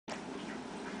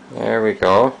There we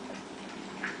go.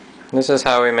 This is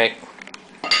how we make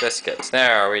biscuits.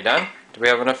 There, are we done? Do we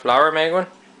have enough flour, Megan?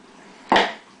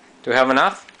 Do we have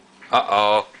enough?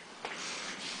 Uh-oh.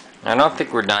 I don't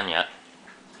think we're done yet.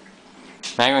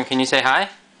 Megan, can you say hi?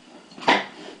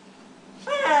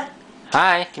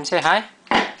 Hi, can you say hi?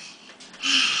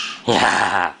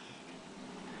 Yeah.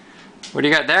 What do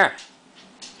you got there?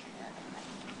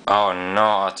 Oh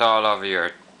no, it's all over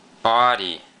your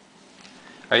body.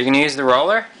 Are you going to use the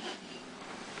roller?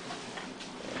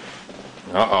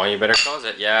 Uh-oh, you better close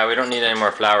it. Yeah, we don't need any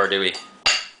more flour, do we?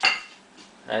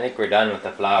 I think we're done with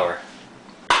the flour.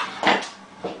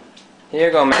 Here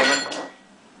you go, Megan.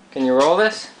 Can you roll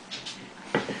this?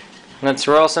 Let's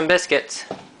roll some biscuits.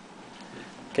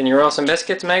 Can you roll some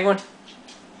biscuits, Megan?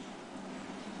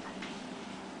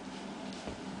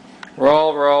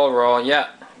 Roll, roll, roll. Yeah,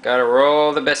 gotta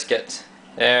roll the biscuits.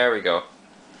 There we go.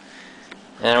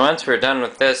 And once we're done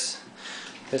with this,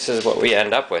 this is what we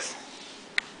end up with.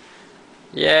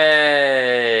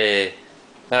 Yay!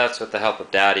 That's with the help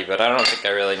of Daddy, but I don't think I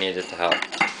really needed to help.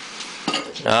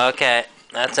 Okay,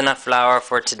 that's enough flour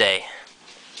for today.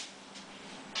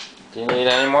 Do you need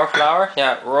any more flour?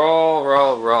 Yeah, roll,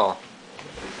 roll, roll.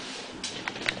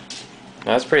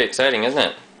 That's pretty exciting, isn't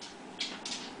it?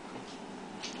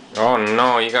 Oh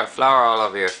no, you got flour all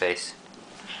over your face.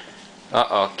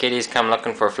 Uh-oh, Kitty's come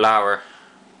looking for flour.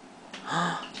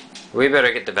 We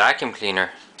better get the vacuum cleaner.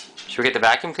 Should we get the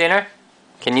vacuum cleaner?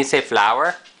 Can you say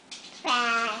flour?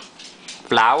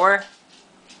 Flour?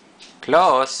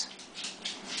 Close.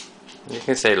 You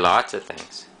can say lots of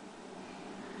things.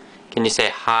 Can you say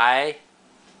hi?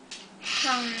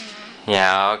 Hi.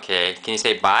 Yeah, okay. Can you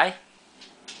say bye?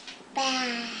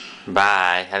 Bye.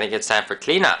 Bye. I think it's time for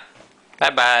cleanup.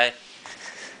 Bye-bye.